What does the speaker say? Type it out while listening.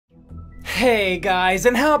Hey guys,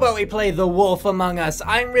 and how about we play The Wolf Among Us?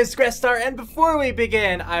 I'm Grestar, and before we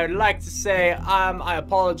begin, I would like to say, I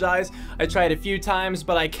apologize. I tried a few times,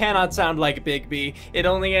 but I cannot sound like Big B. It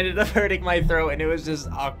only ended up hurting my throat, and it was just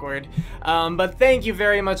awkward. But thank you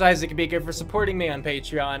very much, Isaac Beaker, for supporting me on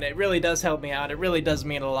Patreon. It really does help me out. It really does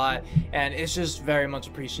mean a lot, and it's just very much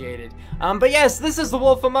appreciated. But yes, this is The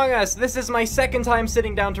Wolf Among Us. This is my second time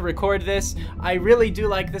sitting down to record this. I really do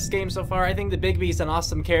like this game so far. I think the Big B is an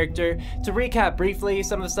awesome character. To recap briefly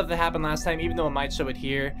some of the stuff that happened last time, even though it might show it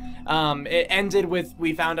here, it ended with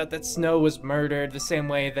we found out that Snow was murdered the same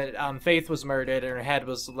way that Faith was murdered and her head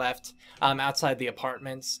was left outside the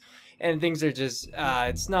apartments. And things are just,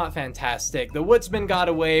 it's not fantastic. The woodsman got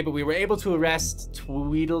away, but we were able to arrest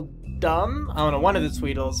Tweedledum? I don't know, one of the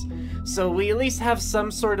Tweedles. So we at least have some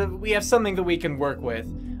sort of, we have something that we can work with.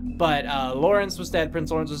 But Lawrence was dead,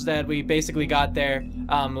 Prince Lawrence was dead. We basically got there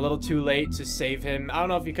a little too late to save him. I don't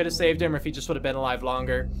know if you could have saved him or if he just would have been alive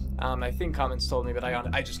longer. I think comments told me, but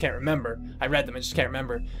I just can't remember. I read them, I just can't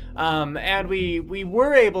remember. And we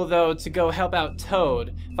were able, though, to go help out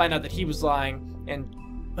Toad, find out that he was lying, and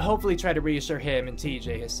hopefully try to reassure him and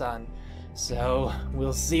TJ, his son. So,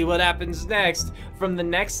 we'll see what happens next. From the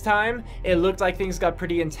next time, it looked like things got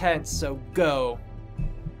pretty intense, so go.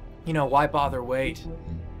 You know, why bother wait?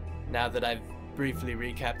 Now that I've briefly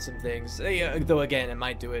recapped some things, though again, it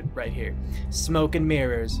might do it right here. Smoke and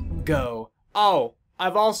mirrors, go. Oh,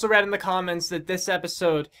 I've also read in the comments that this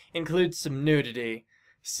episode includes some nudity,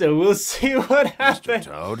 so we'll see what happens.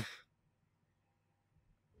 Mr. Toad.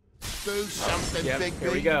 Do something, Yep, Big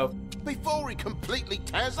here we B, go. before he completely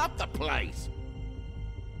tears up the place.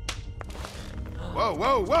 Whoa,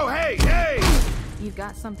 whoa, whoa, hey, hey! You've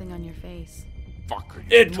got something on your face. Fucker,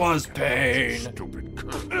 It was pain. stupid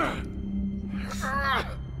cunt.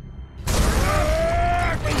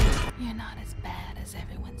 You're not as bad as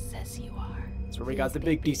everyone says you are. That's where we got the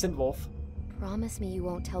big decent wolf. Promise me you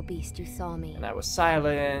won't tell Beast you saw me. And I was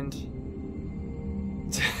silent.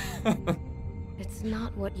 It's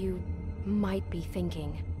not what you might be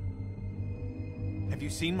thinking. Have you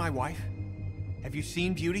seen my wife? Have you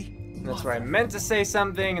seen Beauty? That's where I meant to say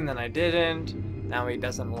something and then I didn't. Now he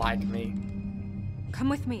doesn't like me. Come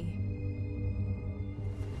with me.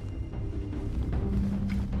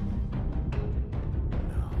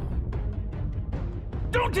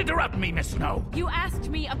 Don't interrupt me, Miss Snow. You asked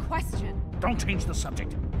me a question. Don't change the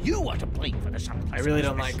subject. You are to blame for this. I really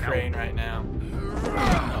don't like Crane right now.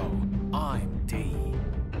 No, I'm D.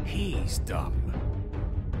 He's dumb.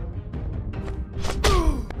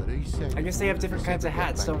 But he said I guess they have different kinds of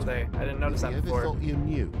hats, don't they? I didn't notice that If you ever before. thought you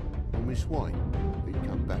knew, or Miss White, he'd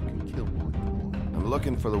come back and kill my boy. I'm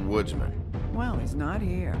looking for the woodsman. Well, he's not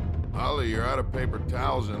here. Ollie, you're out of paper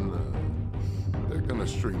towels and they're gonna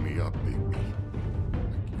string me up, baby.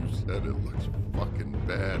 Like you said, it looks fucking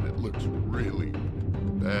bad. It looks really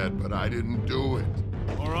bad, but I didn't do it.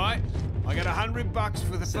 All right, I got $100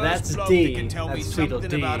 for the So first that's bloke D. that can tell me That's something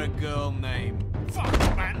Tweedledee. about a girl named. Fuck,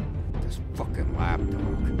 man. This fucking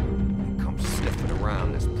lapdog. He comes sniffing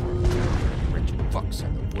around this part of town. Rich fucks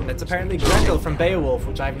in the woods. That's apparently Grendel from Beowulf,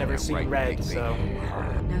 which I've never seen read, so...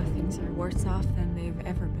 Now things are worse off than they've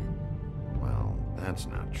ever been. Well, that's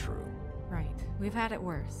not true. Right. We've had it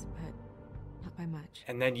worse, but not by much.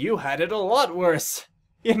 And then you had it a lot worse.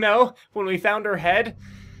 You know, when we found her head,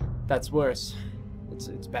 that's worse.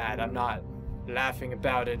 It's bad. I'm not laughing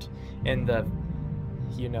about it in the...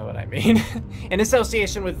 You know what I mean. In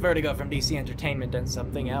association with Vertigo from DC Entertainment and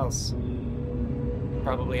something else.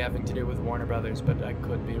 Probably having to do with Warner Brothers, but I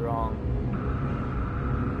could be wrong.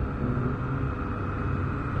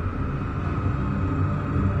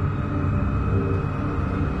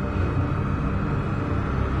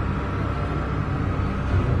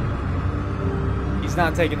 He's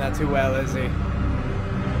not taking that too well, is he?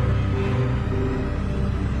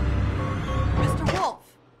 Mr.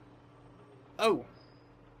 Wolf! Oh.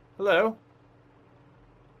 Hello.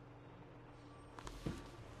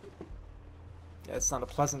 Yeah, it's not a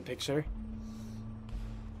pleasant picture.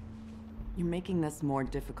 You're making this more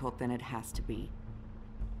difficult than it has to be.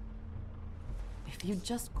 If you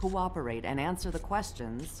just cooperate and answer the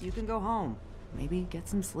questions, you can go home. Maybe get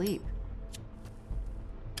some sleep.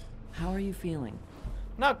 How are you feeling?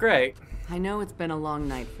 Not great. I know it's been a long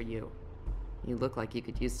night for you. You look like you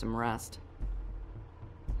could use some rest.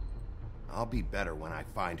 I'll be better when I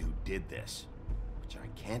find who did this, which I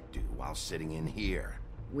can't do while sitting in here.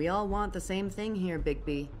 We all want the same thing here,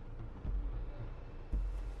 Bigby.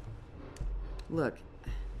 Look,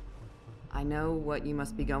 I know what you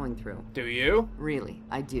must be going through. Do you? Really,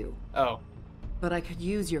 I do. Oh. But I could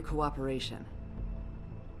use your cooperation.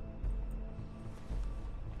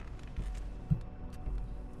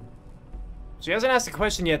 She hasn't asked a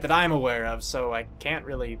question yet that I'm aware of, so I can't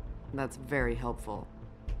really... That's very helpful.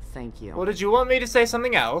 Thank you. Well, did you want me to say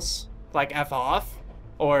something else? Like F off?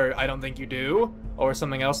 Or I don't think you do? Or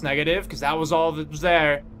something else negative? Because that was all that was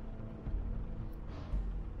there.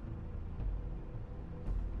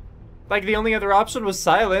 Like, the only other option was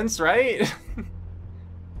silence, right?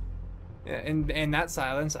 And in that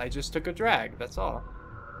silence, I just took a drag. That's all.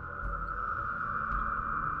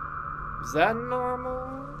 Is that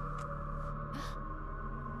normal?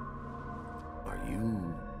 Are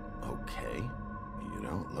you okay? You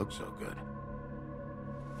don't look so good.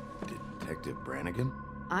 Detective Brannigan?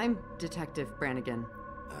 I'm Detective Brannigan.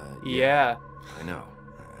 Yeah. I know.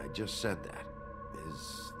 I just said that.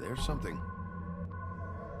 Is there something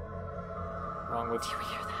Wrong with Do you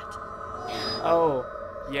hear that? Oh,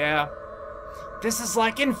 yeah. This is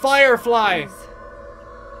like in Firefly.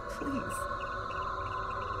 Please.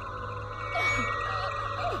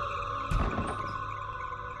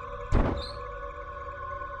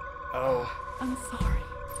 Oh. I'm sorry.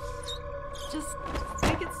 Just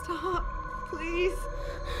make it stop, please.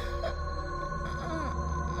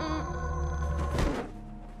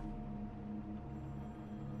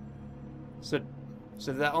 So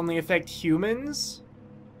did that only affect humans?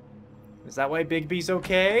 Is that why Bigby's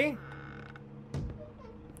okay?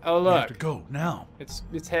 Oh We have look, to go now. it's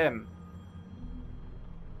him.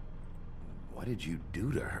 What did you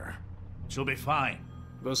do to her? She'll be fine.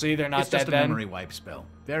 We'll see. They're not It's dead just a then. memory wipe spell.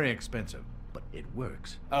 Very expensive, but it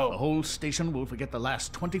works. Oh. The whole station will forget the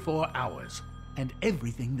last 24 hours and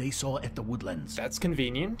everything they saw at the Woodlands. That's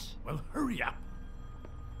convenient. Well, hurry up.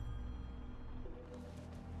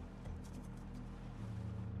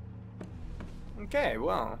 Okay,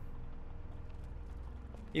 well.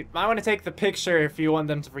 You might want to take the picture if you want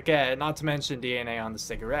them to forget, not to mention DNA on the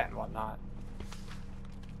cigarette and whatnot.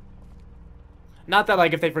 Not that,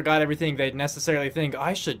 like, if they forgot everything, they'd necessarily think,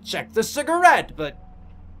 I should check the cigarette, but...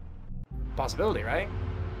 Possibility, right?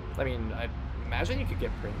 I mean, I imagine you could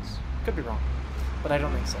get prints. Could be wrong, but I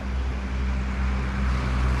don't think so.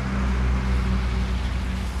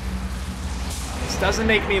 This doesn't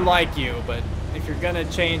make me like you, but if you're gonna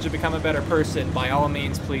change and become a better person, by all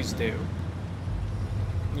means, please do.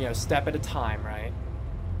 You know, step at a time, right?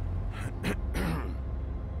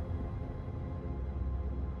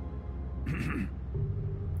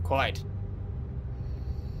 Quite.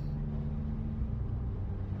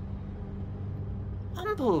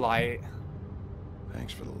 I'm polite.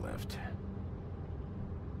 Thanks for the lift.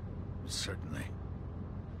 Certainly.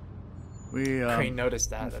 We Crane noticed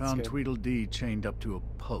that. we That's found good. Tweedledee chained up to a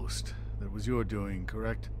post. That was your doing,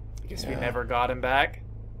 correct? I guess we never got him back.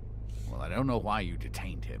 Well, I don't know why you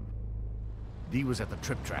detained him. Dee was at the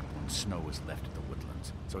Trip Trap when Snow was left at the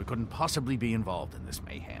Woodlands, so he couldn't possibly be involved in this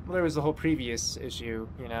mayhem. Well, there was the whole previous issue,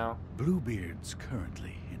 you know. Bluebeard's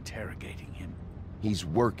currently interrogating him. He's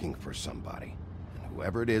working for somebody. And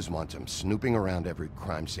whoever it is wants him snooping around every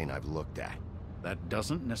crime scene I've looked at. That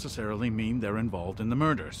doesn't necessarily mean they're involved in the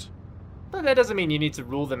murders. But that doesn't mean you need to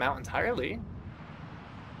rule them out entirely.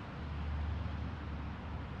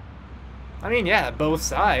 I mean, yeah, both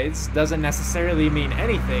sides doesn't necessarily mean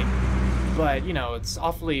anything, but, you know, it's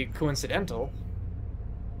awfully coincidental.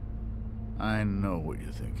 I know what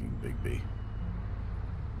you're thinking, Bigby.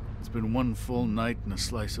 It's been one full night and a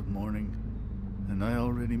slice of morning, and I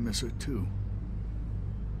already miss her too.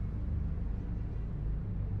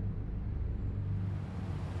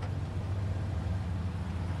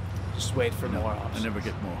 Just wait for more I options. never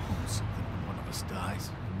get more homesick than when one of us dies.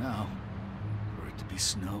 And now, for it to be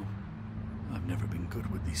Snow, I've never been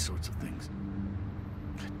good with these sorts of things.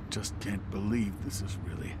 I just can't believe this is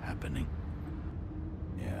really happening.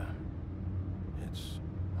 Yeah. It's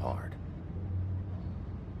hard.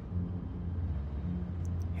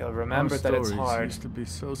 He'll remember that it's Our stories hard. used to be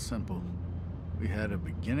so simple. We had a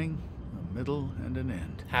beginning, a middle, and an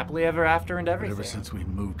end. Happily ever after and But everything. ever since we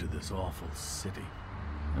moved to this awful city,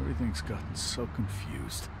 everything's gotten so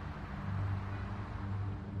confused.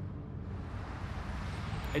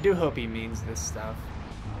 I do hope he means this stuff.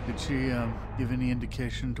 Did she give any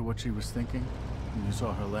indication to what she was thinking when you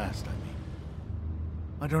saw her last, I mean?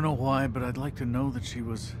 I don't know why, but I'd like to know that she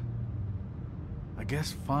was, I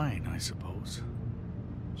guess, fine, I suppose.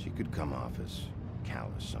 She could come off as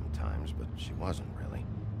callous sometimes, but she wasn't really.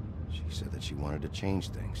 She said that she wanted to change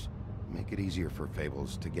things, make it easier for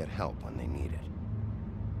Fables to get help when they need it.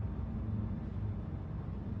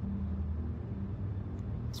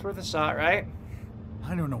 It's worth a shot, right?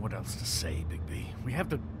 I don't know what else to say, Bigby. We have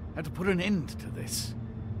to put an end to this.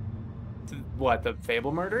 What, the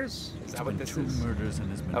Fable murders? Is that what Been this two is? murders in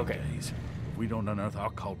as many Okay. days. If we don't unearth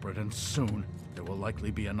our culprit, and soon, there will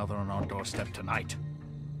likely be another on our doorstep tonight.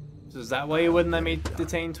 So is that why you wouldn't let me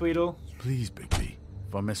detain Tweedle? Please, Bigby.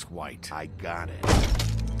 For Miss White. I got it.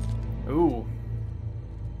 Ooh.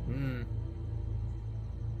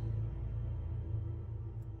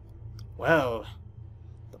 Well,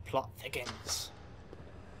 the plot thickens.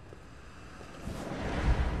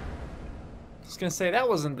 I was gonna say that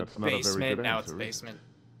wasn't the That's not a very basement, good now it's answer, the is it? basement.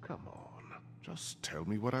 Come on. Just tell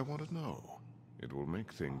me what I want to know. It will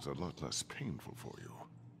make things a lot less painful for you.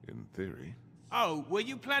 In theory. Oh, were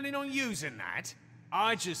you planning on using that?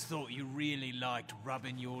 I just thought you really liked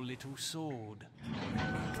rubbing your little sword.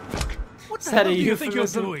 What Is that a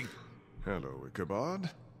euphemism? Hello, Ichabod.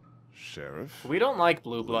 Sheriff. We don't like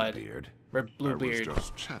Blue Blood. Bluebeard. Or I was Bluebeard.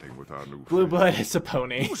 just chatting with our new Blue friend. Blood is a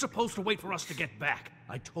pony. You were supposed to wait for us to get back.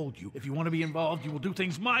 I told you, if you want to be involved, you will do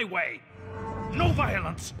things my way. No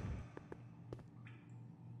violence!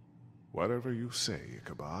 Whatever you say,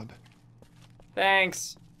 Ichabod.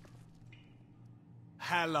 Thanks.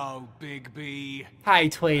 Hello, Bigby. Hi, I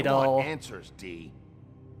Tweedle. want answers, D.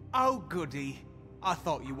 Oh, goody. I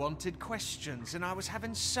thought you wanted questions, and I was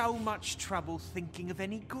having so much trouble thinking of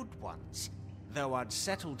any good ones. Though I'd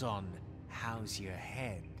settled on, how's your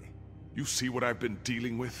head? You see what I've been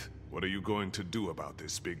dealing with? What are you going to do about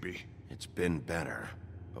this, Bigby? It's been better,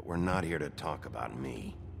 but we're not here to talk about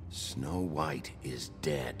me. Snow White is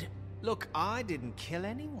dead, Look, I didn't kill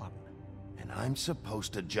anyone. and I'm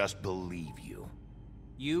supposed to just believe you.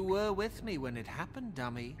 You were with me when it happened,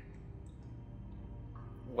 dummy.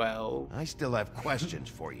 Well, I still have questions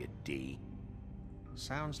for you, D.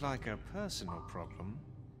 Sounds like a personal problem.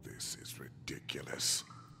 This is ridiculous.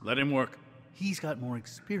 Let him work. He's got more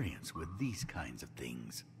experience with these kinds of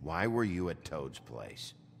things. Why were you at Toad's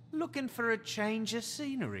place? Looking for a change of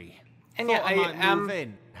scenery. And Thought yeah, I might I move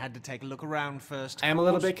in. Had to take a look around first. I am a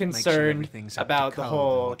little bit Make sure concerned everything's up to about the code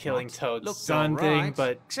whole and killing whatnot. Toad's Looked son all thing, right,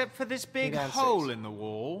 but except for this big Need answers. hole in the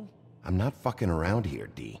wall. I'm not fucking around here,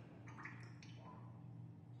 D.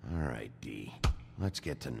 All right, D. Let's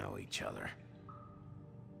get to know each other.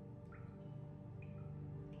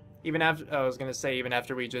 even after I was gonna say even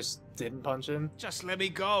after we just didn't punch him. Just let me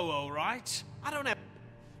go, all right? I don't have.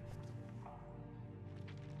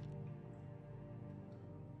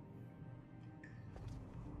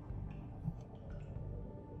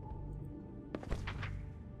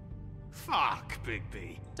 Fuck,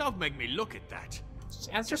 Bigby. Don't make me look at that. Just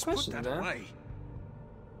answer Just put questions, that man. away.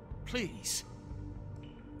 Please.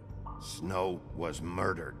 Snow was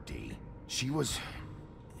murdered, D. She was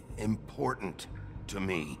important to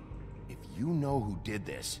me. If you know who did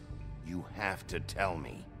this, you have to tell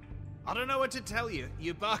me. I don't know what to tell you.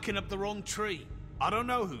 You're barking up the wrong tree. I don't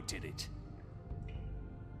know who did it.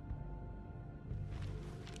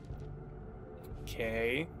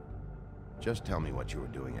 Okay. Just tell me what you were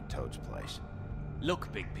doing at Toad's place.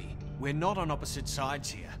 Look, Bigby, we're not on opposite sides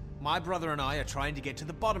here. My brother and I are trying to get to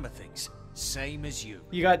the bottom of things. Same as you.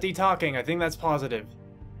 You got D talking. I think that's positive.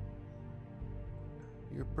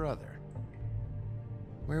 Your brother.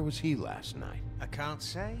 Where was he last night? I can't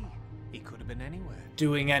say. He could have been anywhere.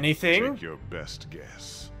 Doing anything? Take your best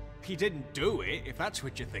guess. He didn't do it, if that's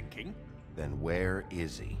what you're thinking. Then where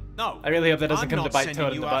is he? No. I really hope that doesn't I'm come to not bite sending Toad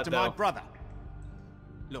in you the butt, after my though. brother.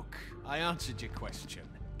 Look, I answered your question.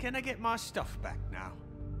 Can I get my stuff back now?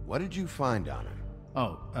 What did you find on him?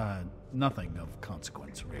 Oh, nothing of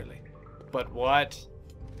consequence, really. But what?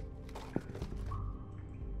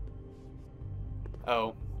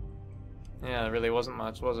 Oh. Yeah, there really wasn't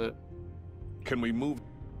much, was it? Can we move?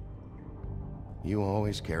 You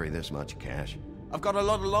always carry this much cash? I've got a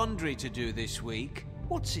lot of laundry to do this week.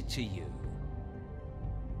 What's it to you?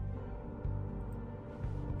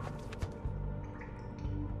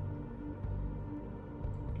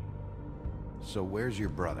 So where's your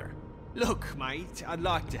brother? Look, mate, I'd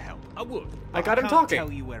like to help. I would. I but got him can't talking.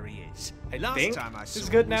 Tell you where he is. I Last think time I it's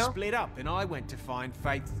saw good him, now. we split up, and I went to find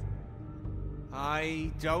Faith.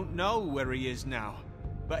 I don't know where he is now,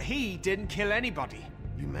 but he didn't kill anybody.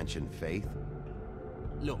 You mentioned Faith?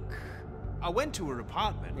 Look, I went to her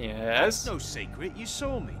apartment. Yes. That's no secret. You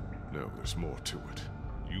saw me. No, there's more to it.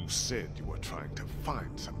 You said you were trying to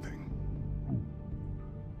find something.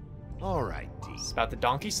 All right, D. It's about the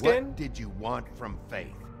donkey skin? What did you want from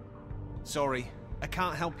Faith? Sorry, I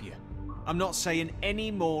can't help you. I'm not saying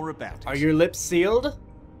any more about it. Are your lips sealed?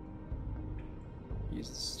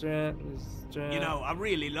 You know, I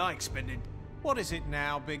really like spending... What is it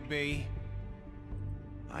now, Bigby?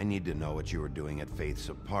 I need to know what you were doing at Faith's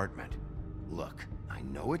apartment. Look, I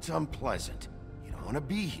know it's unpleasant. You don't want to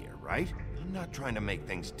be here, right? I'm not trying to make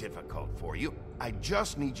things difficult for you. I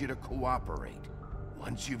just need you to cooperate.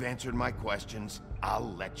 Once you've answered my questions,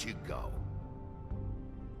 I'll let you go.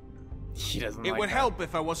 He doesn't It like would that. help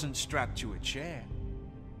if I wasn't strapped to a chair.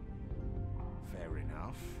 Fair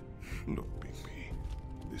enough. Look, Bigby,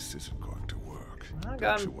 this isn't going to work. I Don't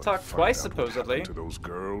got you him wanna talked find twice, out what supposedly. happened to those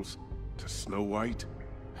girls? To Snow White?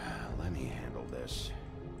 Let me handle this.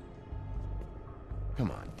 Come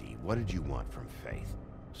on, Dee. What did you want from Faith?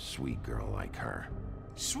 Sweet girl like her.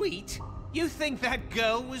 Sweet? You think that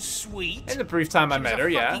girl was sweet? In the brief time I She was met a her,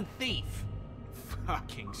 yeah. fucking thief.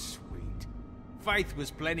 Fucking sweet. Faith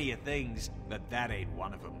was plenty of things, but that ain't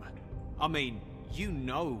one of them. I mean, you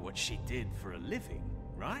know what she did for a living,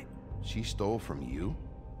 right? She stole from you?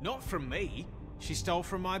 Not from me. She stole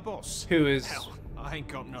from my boss. Who is Hell, I ain't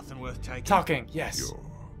got nothing worth taking. talking? Yes. Your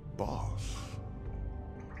boss.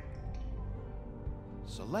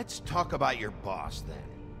 So let's talk about your boss then.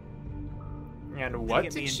 And Gonna what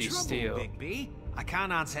get me did in she trouble, steal? Bigby. I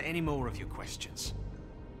can't answer any more of your questions.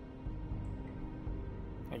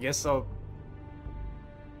 I guess I'll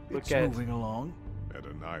look It's at. moving along. At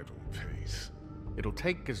an idle pace. It'll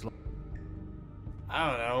take as long. I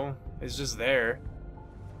don't know. It's just there.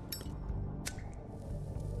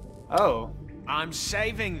 Oh, I'm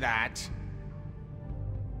saving that.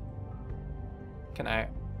 can I?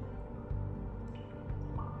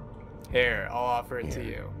 Here, I'll offer it to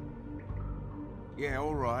you. Yeah,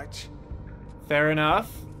 all right. Fair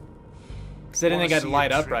enough. Because I didn't Wanna think I'd see a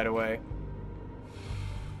light up trick? right away.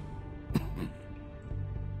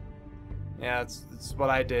 Yeah, it's what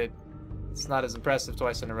I did. It's not as impressive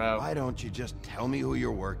twice in a row. Why don't you just tell me who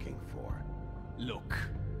you're working for? Look,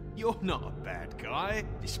 you're not a bad guy,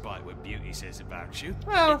 despite what Beauty says about you.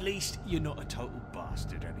 Well- At least you're not a total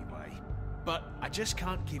bastard anyway. But I just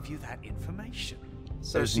can't give you that information.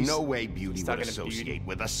 So There's she's- no way Beauty she's would talking to Beauty. associate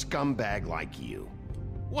with a scumbag like you.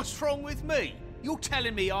 What's wrong with me? You're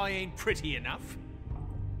telling me I ain't pretty enough?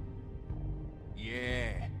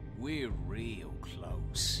 Yeah, we're real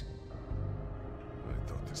close. I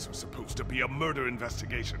thought this was supposed to be a murder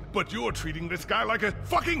investigation, but you're treating this guy like a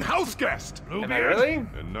fucking house guest! Am I Bluebeard, really?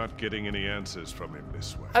 And not getting any answers from him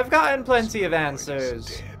this way. I've gotten plenty of Snow White answers.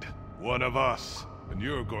 is dead. One of us. And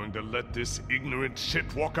you're going to let this ignorant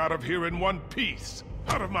shit walk out of here in one piece.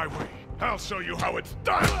 Out of my way. I'll show you how it's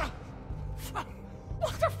done!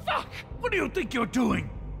 What the fuck? What do you think you're doing?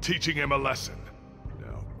 Teaching him a lesson.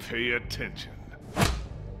 Now pay attention.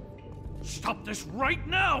 Stop this right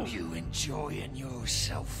now! You enjoying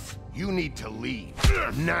yourself? You need to leave.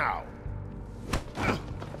 Now!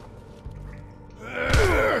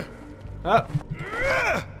 Oh.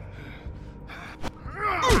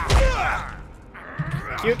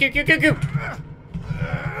 Q.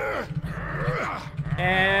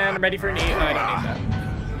 And I'm ready for an E. Oh, I don't need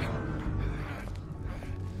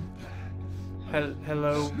that.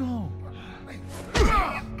 Hello. No.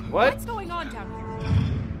 What? What's going on down here?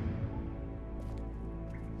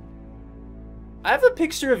 I have a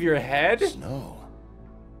picture of your head. Snow.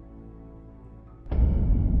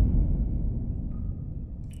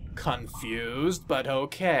 Confused, but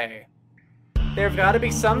okay. There've got to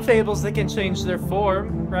be some fables that can change their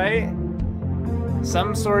form, right?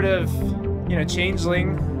 Some sort of,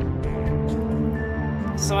 changeling.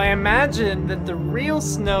 So I imagine that the real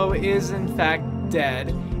Snow is in fact dead,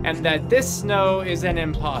 and that this Snow is an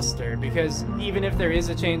imposter, because even if there is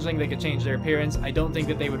a changeling that could change their appearance, I don't think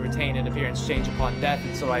that they would retain an appearance change upon death,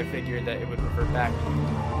 and so I figured that it would revert back.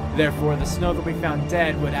 Therefore, the Snow that we found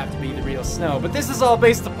dead would have to be the real Snow. But this is all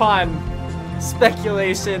based upon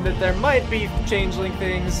speculation that there might be changeling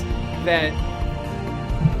things that,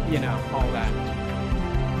 all that.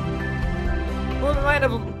 Well, we might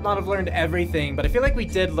not have learned everything, but I feel like we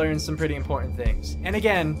did learn some pretty important things. And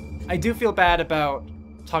again, I do feel bad about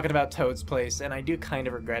talking about Toad's place, and I do kind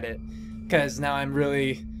of regret it, because now I'm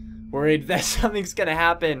really worried that something's gonna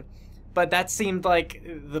happen. But that seemed like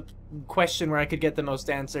the question where I could get the most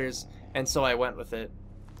answers, and so I went with it.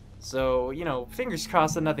 So, fingers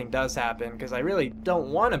crossed that nothing does happen, because I really don't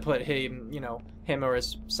want to put him, him or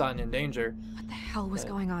his son in danger. What the hell was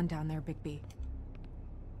going on down there, Bigby?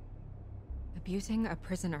 Abusing a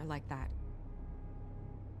prisoner like that.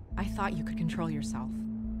 I thought you could control yourself.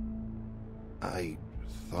 I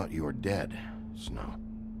thought you were dead, Snow.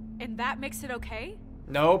 And that makes it okay?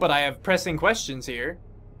 No, but I have pressing questions here.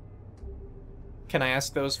 Can I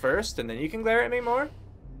ask those first, and then you can glare at me more?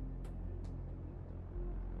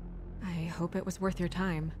 I hope it was worth your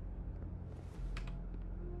time.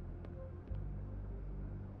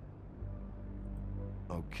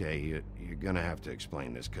 Okay, you're gonna have to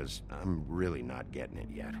explain this, because I'm really not getting it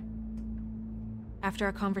yet. After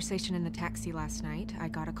a conversation in the taxi last night, I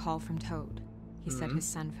got a call from Toad. He said his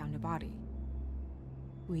son found a body.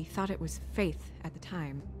 We thought it was Faith at the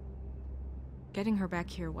time. Getting her back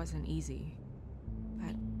here wasn't easy,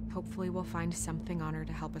 but hopefully we'll find something on her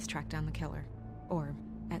to help us track down the killer. Or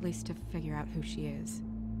at least to figure out who she is,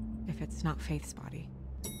 if it's not Faith's body.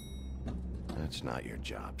 That's not your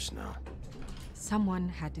job, Snow. Someone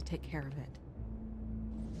had to take care of it.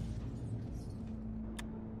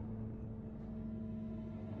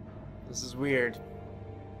 This is weird.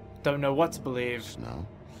 Don't know what to believe. Snow?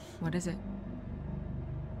 What is it?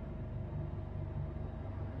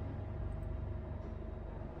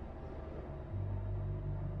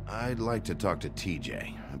 I'd like to talk to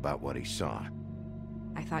TJ about what he saw.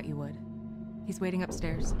 I thought you would. He's waiting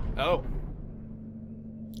upstairs. Oh.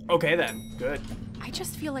 Okay then. Good. I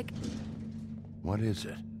just feel like... What is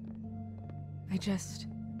it?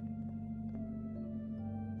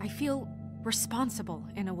 I feel responsible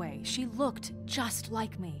in a way. She looked just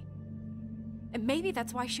like me. And maybe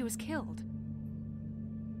that's why she was killed.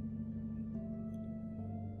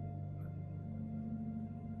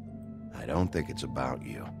 I don't think it's about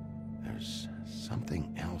you. There's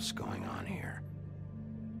something else going on here.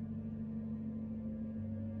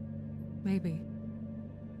 Maybe.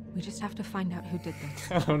 We just have to find out who did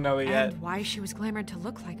this. I don't know yet. And why she was glamored to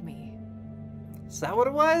look like me. Is that what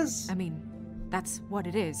it was? I mean, that's what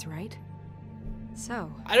it is, right?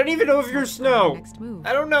 So... I don't even know if you're Snow. Next move.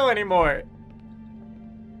 I don't know anymore.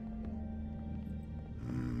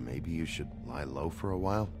 Maybe you should lie low for a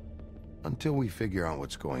while? Until we figure out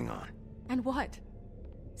what's going on. And what?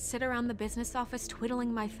 Sit around the business office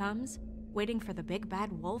twiddling my thumbs? Waiting for the big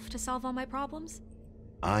bad wolf to solve all my problems?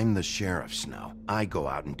 I'm the sheriff, Snow. I go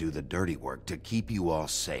out and do the dirty work to keep you all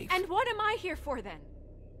safe. And what am I here for then?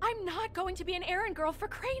 I'm not going to be an errand girl for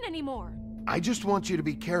Crane anymore. I just want you to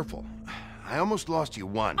be careful. I almost lost you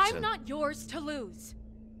once. I'm not yours to lose.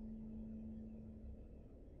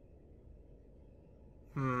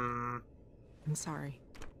 I'm sorry.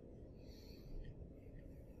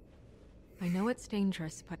 I know it's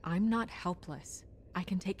dangerous, but I'm not helpless. I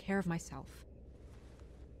can take care of myself.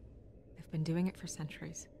 I've been doing it for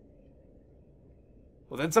centuries.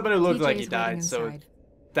 Well, then someone who looked TJ like he is died, waiting so inside.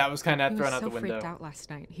 that was kind of thrown out the He was so window. freaked out last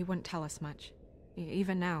night, he wouldn't tell us much.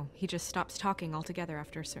 Even now, he just stops talking altogether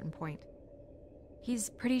after a certain point. He's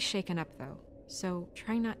pretty shaken up, though, so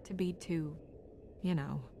try not to be too, you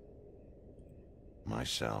know.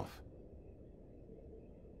 Myself.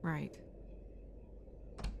 Right.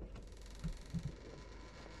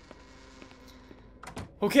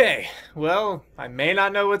 Okay, well, I may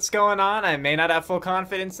not know what's going on. I may not have full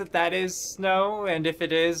confidence that that is Snow, and if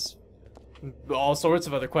it is, all sorts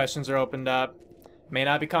of other questions are opened up. May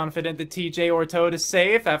not be confident that TJ or Toad is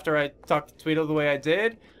safe after I talked to Tweedle the way I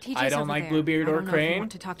did. TJ's I don't over like there. Bluebeard I or don't know if you Crane.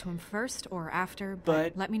 want to talk to him first or after,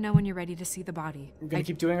 But- let me know when you're ready to see the body. We're gonna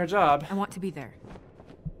keep doing our job. I want to be there.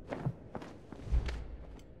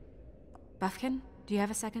 Buffkin, do you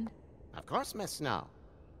have a second? Of course, Miss Snow.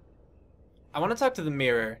 I want to talk to the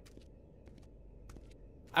mirror.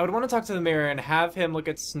 I would want to talk to the mirror and have him look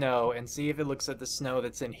at Snow and see if it looks at the Snow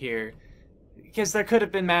that's in here. Because there could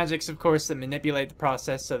have been magics, of course, that manipulate the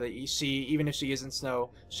process so that she, even if she isn't Snow,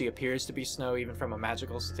 she appears to be Snow, even from a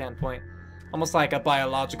magical standpoint. Almost like a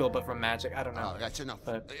biological, but from magic. I don't know. Oh, that's enough.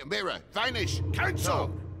 But... Mirror, vanish, cancel!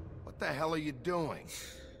 Toad, what the hell are you doing?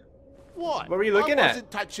 What? What were you looking I at?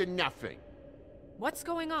 wasn't touching nothing. What's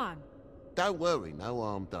going on? Don't worry, no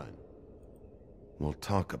harm done. We'll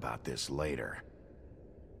talk about this later.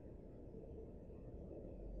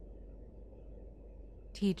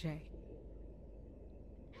 TJ.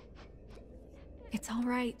 It's all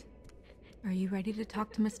right. Are you ready to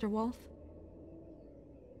talk to Mr. Wolf?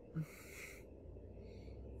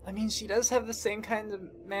 I mean, she does have the same kind of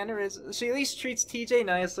mannerisms. She at least treats TJ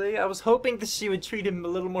nicely. I was hoping that she would treat him a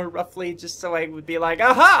little more roughly just so I would be like,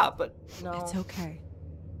 aha! But no. It's okay.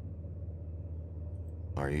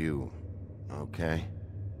 Are you okay?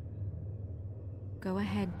 Go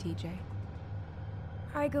ahead, TJ.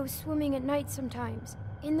 I go swimming at night sometimes,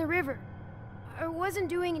 in the river. I wasn't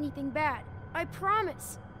doing anything bad, I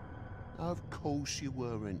promise. Of course you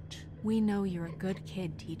weren't. We know you're a good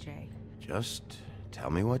kid, TJ. Just tell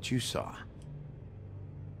me what you saw.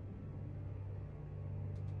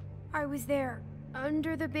 I was there,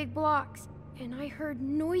 under the big blocks, and I heard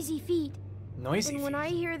noisy feet. Noisy And when I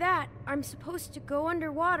hear that, I'm supposed to go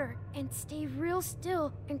underwater and stay real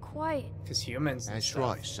still and quiet. Because humans and That's stuff.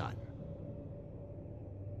 right, son.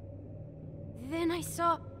 Then I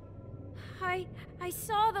saw... I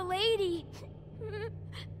saw the lady.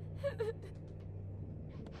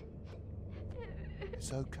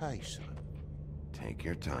 It's okay, son. Take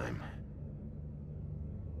your time.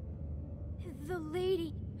 The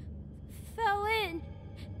lady fell in,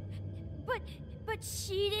 But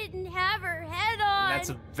she didn't have her head on. That's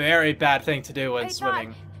a very bad thing to do when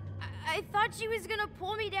swimming. I thought she was gonna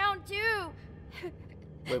pull me down too.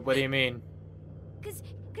 Wait, what do you mean? Cause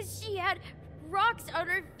she had rocks on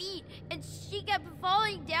her feet and she kept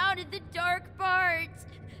falling down in the dark parts.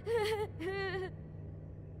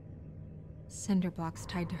 Cinder blocks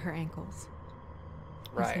tied to her ankles.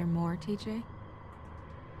 Right. Is there more, TJ?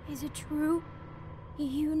 Is it true?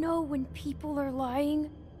 You know when people are lying?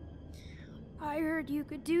 I heard you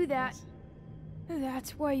could do that.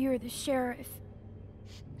 That's why you're the sheriff.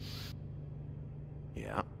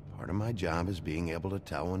 Yeah, part of my job is being able to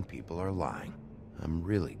tell when people are lying. I'm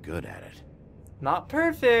really good at it. Not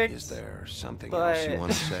perfect. Is there something but... else you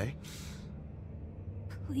want to say?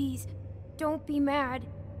 Please, don't be mad.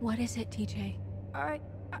 What is it, TJ?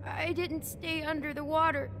 I didn't stay under the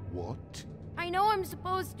water. What? I know I'm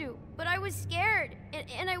supposed to, but I was scared,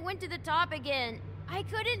 and I went to the top again. I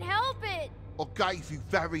couldn't help it. I gave you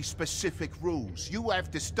very specific rules. You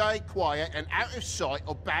have to stay quiet and out of sight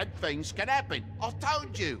or bad things can happen. I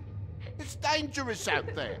told you. It's dangerous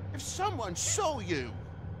out there. If someone saw you...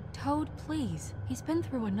 Toad, please. He's been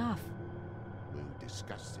through enough. We'll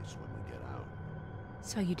discuss this when we get home.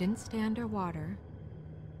 So you didn't stay underwater?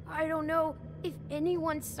 I don't know if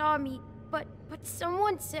anyone saw me, but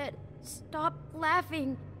someone said, "Stop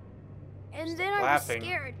laughing." And then I was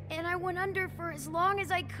scared, and I went under for as long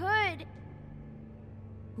as I could.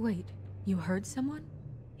 Wait, you heard someone?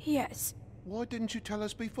 Yes. Why didn't you tell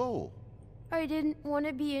us before? I didn't want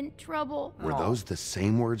to be in trouble. Were those the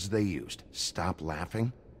same words they used? Stop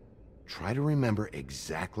laughing? Try to remember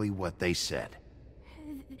exactly what they said.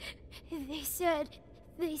 They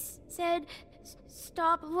said,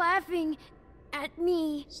 "Stop laughing at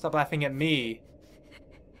me." Stop laughing at me.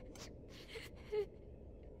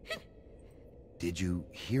 Did you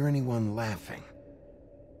hear anyone laughing?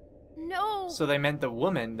 No. So they meant the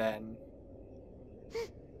woman then.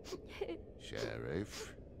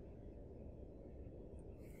 Sheriff.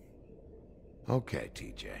 Okay,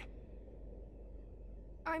 TJ.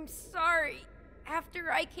 I'm sorry.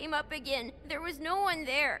 After I came up again, there was no one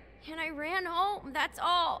there, and I ran home, that's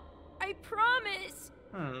all. I promise.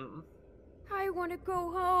 I want to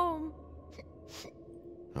go home.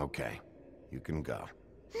 Okay, you can go.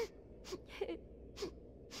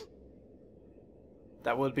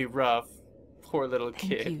 That would be rough. Poor little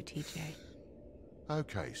kid. Thank you, TJ.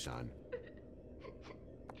 Okay, son.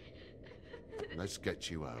 Let's get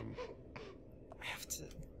you home. I have to...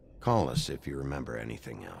 Call us if you remember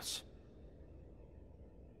anything else.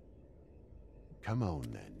 Come on,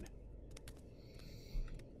 then.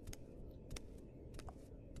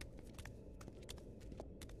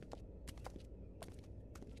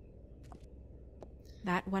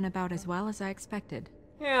 That went about as well as I expected.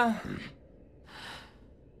 Yeah.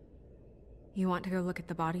 You want to go look at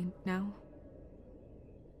the body now?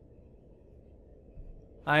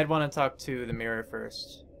 I'd want to talk to the mirror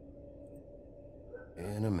first.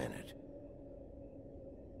 In a minute.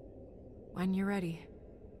 When you're ready.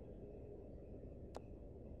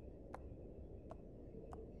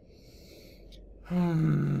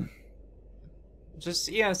 Just,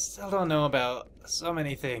 yeah, still don't know about so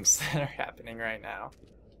many things that are happening right now.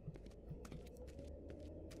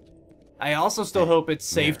 I also still hope it's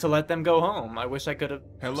safe to let them go home. I wish I could have.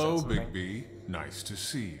 Hello, Bigby. Nice to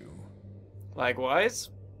see you. Likewise.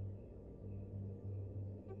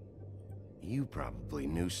 You probably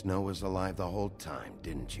knew Snow was alive the whole time,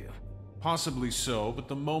 didn't you? Possibly so, but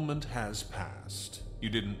the moment has passed. You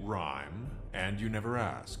didn't rhyme, and you never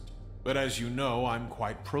asked. But as you know, I'm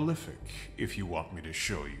quite prolific, if you want me to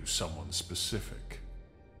show you someone specific.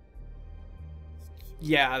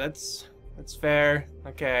 Yeah, that's fair.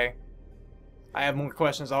 Okay. I have more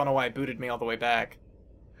questions. I don't know why it booted me all the way back.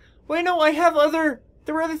 Wait, no, there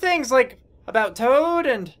were other things, like, about Toad,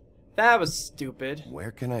 and that was stupid.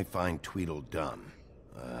 Where can I find Tweedledum?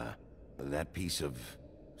 That piece of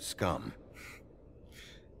scum.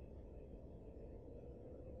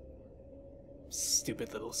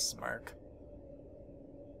 Stupid little smirk.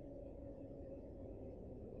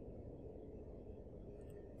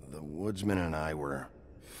 The woodsman and I were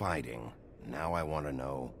fighting. Now I want to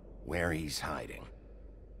know where he's hiding.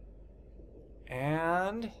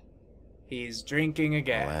 And he's drinking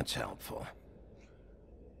again. Well, that's helpful.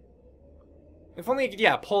 If only you could,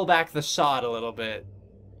 yeah, pull back the shot a little bit.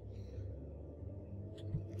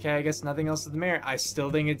 Okay, I guess nothing else in the mirror. I still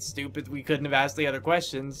think it's stupid we couldn't have asked the other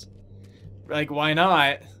questions. Like, why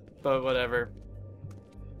not? But whatever.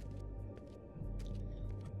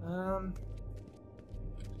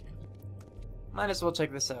 Might as well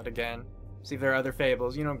check this out again. See if there are other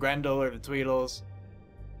fables. You know, Grendel or the Tweedles.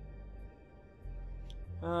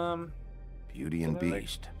 Beauty and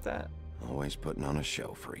Beast. Like that. Always putting on a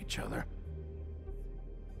show for each other.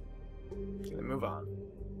 Okay, then move on.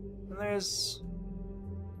 And there's...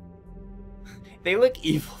 They look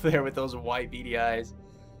evil there with those white beady eyes.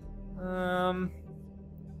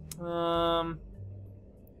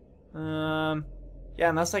 Yeah,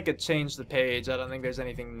 unless I could change the page, I don't think there's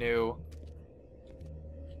anything new.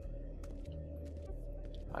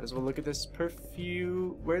 Might as well look at this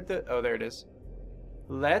perfume. Where'd the... Oh, there it is.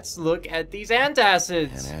 Let's look at these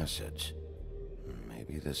antacids. Antacids.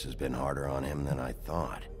 Maybe this has been harder on him than I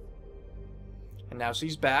thought. And now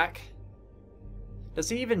she's back. Does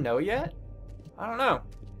he even know yet? I don't know.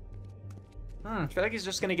 I feel like he's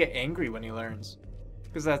just gonna get angry when he learns.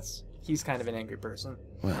 Because he's kind of an angry person.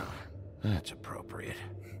 Well, that's appropriate.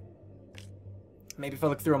 Maybe if I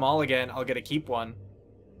look through them all again, I'll get to keep one.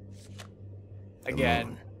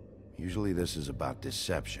 Again. Usually this is about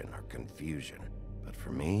deception or confusion. But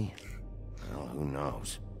for me, well, who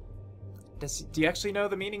knows? Do you actually know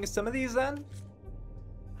the meaning of some of these then?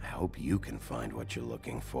 I hope you can find what you're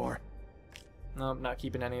looking for. Nope, not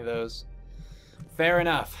keeping any of those. Fair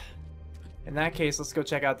enough. In that case, let's go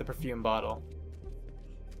check out the perfume bottle.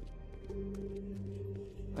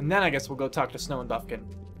 And then I guess we'll go talk to Snow and Buffkin.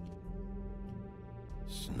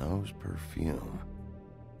 Snow's perfume.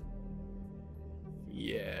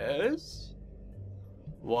 Yes?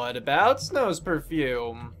 What about Snow's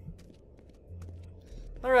perfume?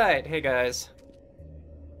 Alright, hey guys.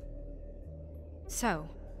 So,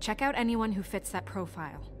 check out anyone who fits that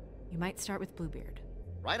profile. You might start with Bluebeard.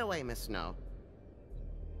 Right away, Miss Snow.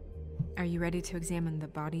 Are you ready to examine the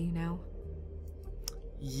body now?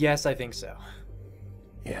 Yes, I think so.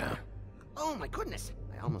 Yeah. Oh my goodness,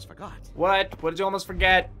 I almost forgot. What? What did you almost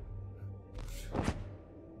forget?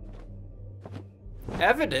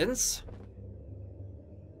 Evidence?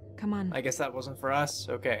 Come on. I guess that wasn't for us.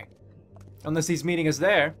 Okay. Unless he's meeting us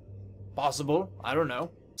there. Possible. I don't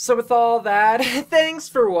know. So with all that, thanks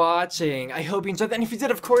for watching. I hope you enjoyed that, and if you did,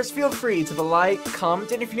 of course, feel free to like,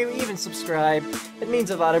 comment, and if you're new, even subscribe. It means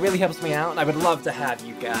a lot. It really helps me out, and I would love to have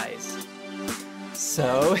you guys.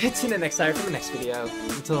 So, tune in next time for the next video.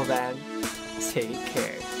 Until then, take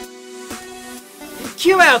care.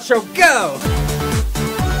 Cue outro, go!